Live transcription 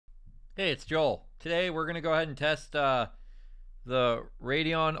Hey, it's Joel. Today we're going to go ahead and test the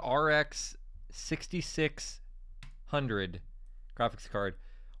Radeon RX 6600 graphics card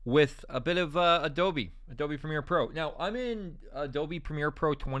with a bit of Adobe Premiere Pro. Now, I'm in Adobe Premiere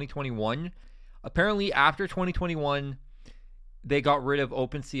Pro 2021. Apparently, after 2021, they got rid of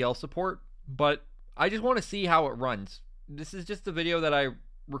OpenCL support, but I just want to see how it runs. This is just a video that I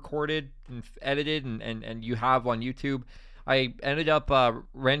recorded and edited and you have on YouTube. I ended up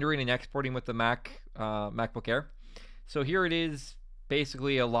rendering and exporting with the MacBook Air. So here it is,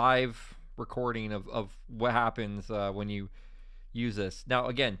 basically a live recording of what happens when you use this. Now,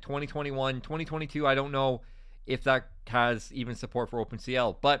 again, 2021, 2022, I don't know if that has even support for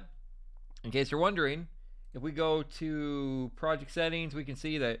OpenCL. But in case you're wondering, if we go to project settings, we can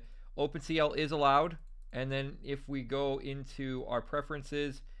see that OpenCL is allowed. And then if we go into our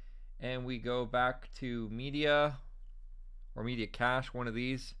preferences and we go back to media or media cache, one of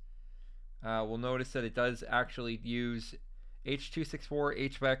these, we'll notice that it does actually use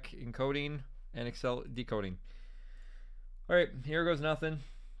H.264 HVEC encoding and Excel decoding. All right, here goes nothing.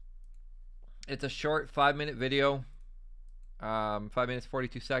 It's a short 5-minute video, 5 minutes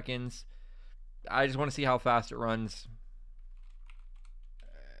 42 seconds. I just want to see how fast it runs.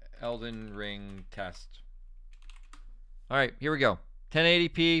 Elden Ring test. All right, here we go.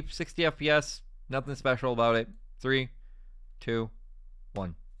 1080p, 60 FPS, nothing special about it. 3, 2,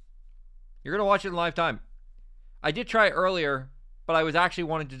 1. You're gonna watch it in live time. I did try it earlier, but I was actually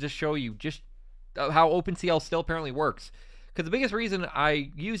wanting to just show you just how OpenCL still apparently works. Because the biggest reason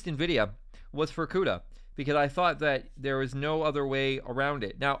I used NVIDIA was for CUDA, because I thought that there was no other way around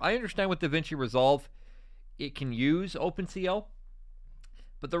it. Now, I understand with DaVinci Resolve, it can use OpenCL,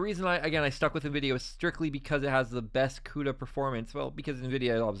 but the reason I stuck with NVIDIA was strictly because it has the best CUDA performance. Well, because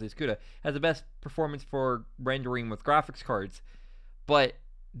NVIDIA obviously is CUDA, has the best performance for rendering with graphics cards. But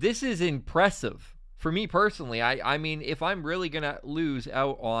this is impressive for me personally. I mean, if I'm really gonna lose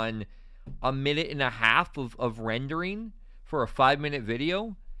out on a minute and a half of rendering for a 5-minute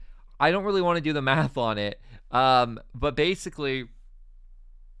video, I don't really want to do the math on it. But basically,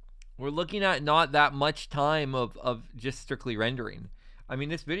 we're looking at not that much time of just strictly rendering. I mean,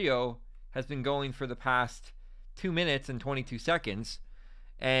 this video has been going for the past 2 minutes and 22 seconds.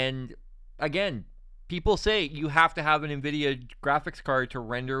 And again, people say you have to have an NVIDIA graphics card to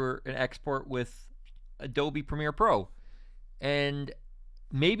render and export with Adobe Premiere Pro. And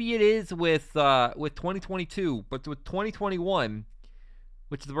maybe it is with 2022, but with 2021,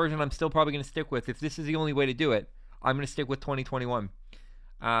 which is the version I'm still probably going to stick with, if this is the only way to do it, I'm going to stick with 2021.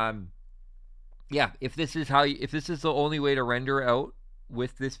 Yeah, if this is the only way to render out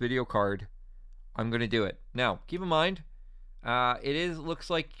with this video card, I'm going to do it. Now, keep in mind, looks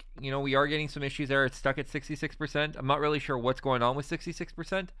like, we are getting some issues there. It's stuck at 66%. I'm not really sure what's going on with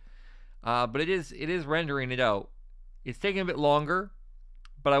 66%, but it is rendering it out. It's taking a bit longer,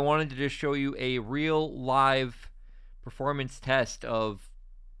 but I wanted to just show you a real live performance test of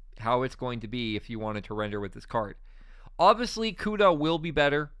how it's going to be if you wanted to render with this card. Obviously, CUDA will be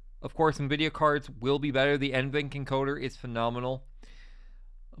better. Of course, NVIDIA cards will be better. The NVENC encoder is phenomenal.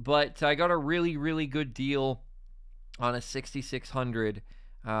 But I got a really, really good deal on a 6600.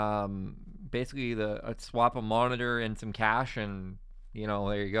 Basically, I'd swap a monitor and some cash, and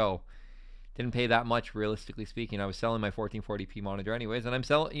there you go. Didn't pay that much, realistically speaking. I was selling my 1440p monitor anyways, and I'm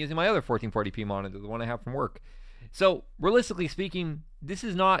using my other 1440p monitor, the one I have from work. So, realistically speaking, this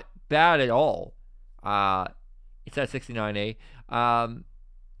is not bad at all. It's at 69A.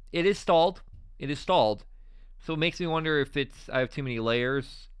 It is stalled. So it makes me wonder if I have too many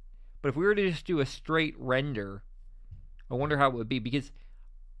layers. But if we were to just do a straight render, I wonder how it would be, because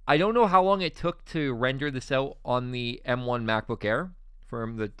I don't know how long it took to render this out on the M1 MacBook Air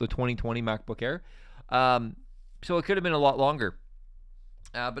from the 2020 MacBook Air. So it could have been a lot longer.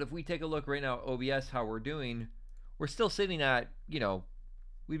 But if we take a look right now at OBS, how we're doing, we're still sitting at,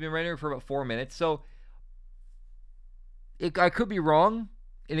 we've been rendering for about 4 minutes. So I could be wrong,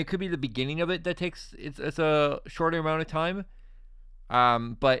 and it could be the beginning of it that takes, it's a shorter amount of time.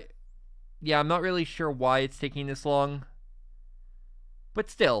 But yeah, I'm not really sure why it's taking this long.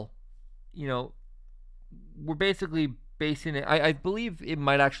 But still, we're basically basing it. I believe it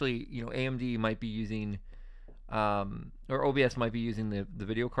might actually, AMD might be using, or OBS might be using the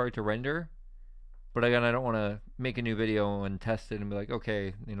video card to render. But again, I don't want to make a new video and test it and be like,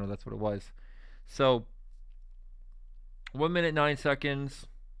 okay, that's what it was. So 1 minute 9 seconds,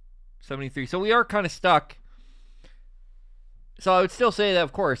 73. So we are kind of stuck. So I would still say that,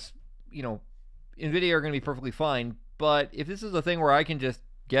 of course, NVIDIA are going to be perfectly fine. But if this is a thing where I can just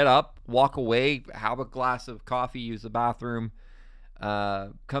get up, walk away, have a glass of coffee, use the bathroom,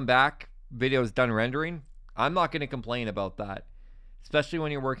 come back, video's done rendering, I'm not going to complain about that, especially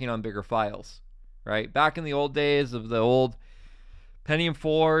when you're working on bigger files, right? Back in the old days of the old Pentium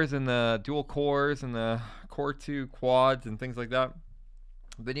 4s and the dual cores and the Core 2 quads and things like that,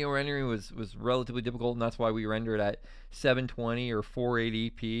 video rendering was relatively difficult, and that's why we rendered at 720 or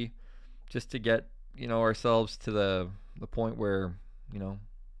 480p, just to get, you know, ourselves to the point where, you know,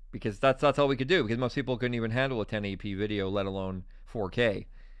 because that's all we could do, because most people couldn't even handle a 1080p video, let alone 4K.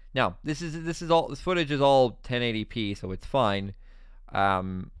 Now, this footage is all 1080p, so it's fine.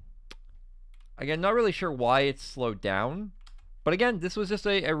 Again, not really sure why it's slowed down, but again, this was just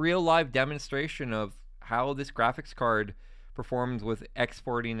a real live demonstration of how this graphics card performs with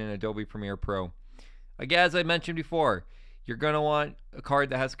exporting in Adobe Premiere Pro. Again, as I mentioned before, you're going to want a card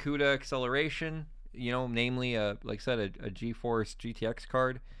that has CUDA acceleration, you know, namely, like I said, a GeForce GTX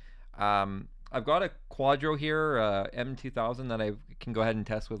card. I've got a Quadro here, M2000, that I can go ahead and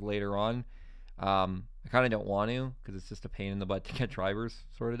test with later on. I kind of don't want to, because it's just a pain in the butt to get drivers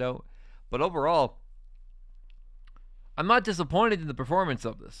sorted out. But overall, I'm not disappointed in the performance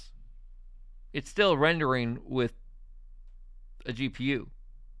of this. It's still rendering with a GPU.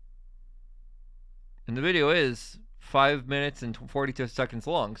 And the video is 5 minutes and 42 seconds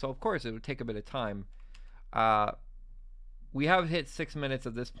long, so of course it would take a bit of time. We have hit 6 minutes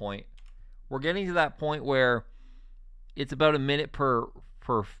at this point. We're getting to that point where it's about a minute per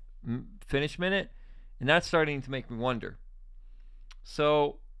finish minute, and that's starting to make me wonder.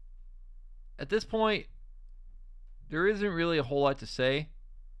 So at this point, there isn't really a whole lot to say.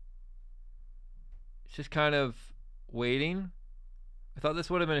 It's just kind of waiting. I thought this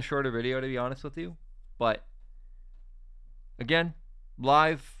would have been a shorter video, to be honest with you, but again,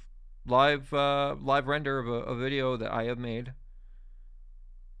 live render of a video that I have made.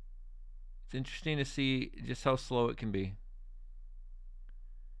 It's interesting to see just how slow it can be.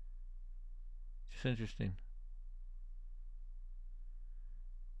 Just interesting.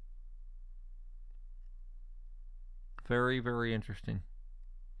 Very, very interesting.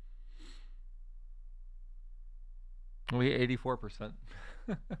 We 84%.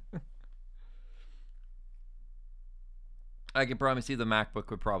 I can promise you the MacBook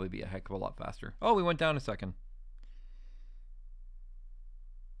would probably be a heck of a lot faster. Oh, we went down a second.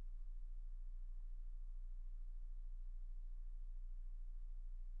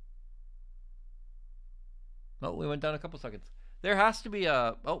 Oh, we went down a couple seconds. There has to be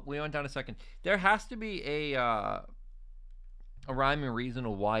a... Oh, we went down a second. There has to be a rhyme and reason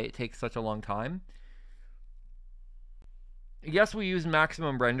of why it takes such a long time. Yes, we use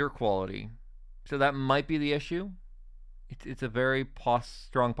maximum render quality, so that might be the issue. It's a very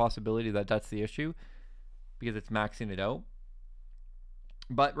strong possibility that that's the issue, because it's maxing it out.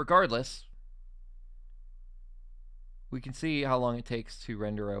 But regardless, we can see how long it takes to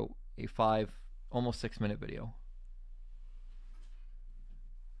render out a almost 6 minute video.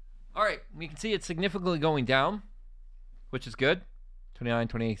 All right, we can see it's significantly going down, which is good. 29,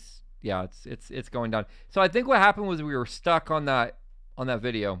 28. Yeah, it's going down. So I think what happened was we were stuck on that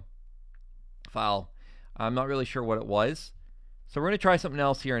video file. I'm not really sure what it was. So we're going to try something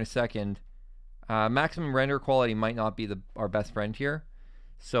else here in a second. Maximum render quality might not be our best friend here.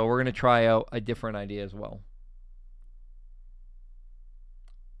 So we're going to try out a different idea as well.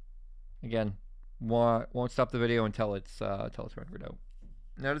 Again, won't stop the video until it's rendered out.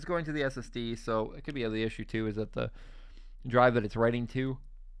 Now it's going to the SSD, so it could be the issue too, is that the drive that it's writing to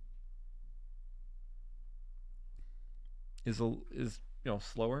is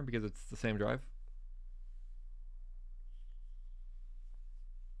slower because it's the same drive.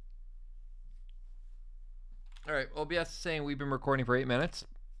 All right, OBS is saying we've been recording for 8 minutes,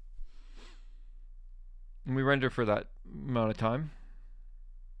 and we render for that amount of time.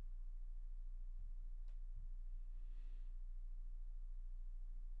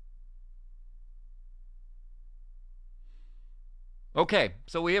 Okay,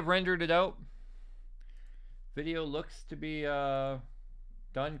 so we have rendered it out. Video looks to be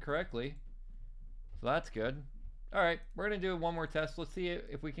done correctly, so that's good. All right, we're gonna do one more test. Let's see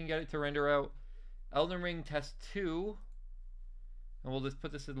if we can get it to render out Elden Ring Test 2, and we'll just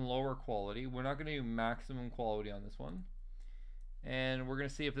put this in lower quality. We're not gonna do maximum quality on this one, and we're gonna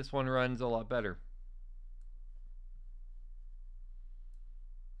see if this one runs a lot better.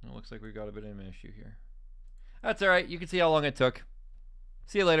 It looks like we got a bit of an issue here. That's all right. You can see how long it took.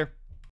 See you later.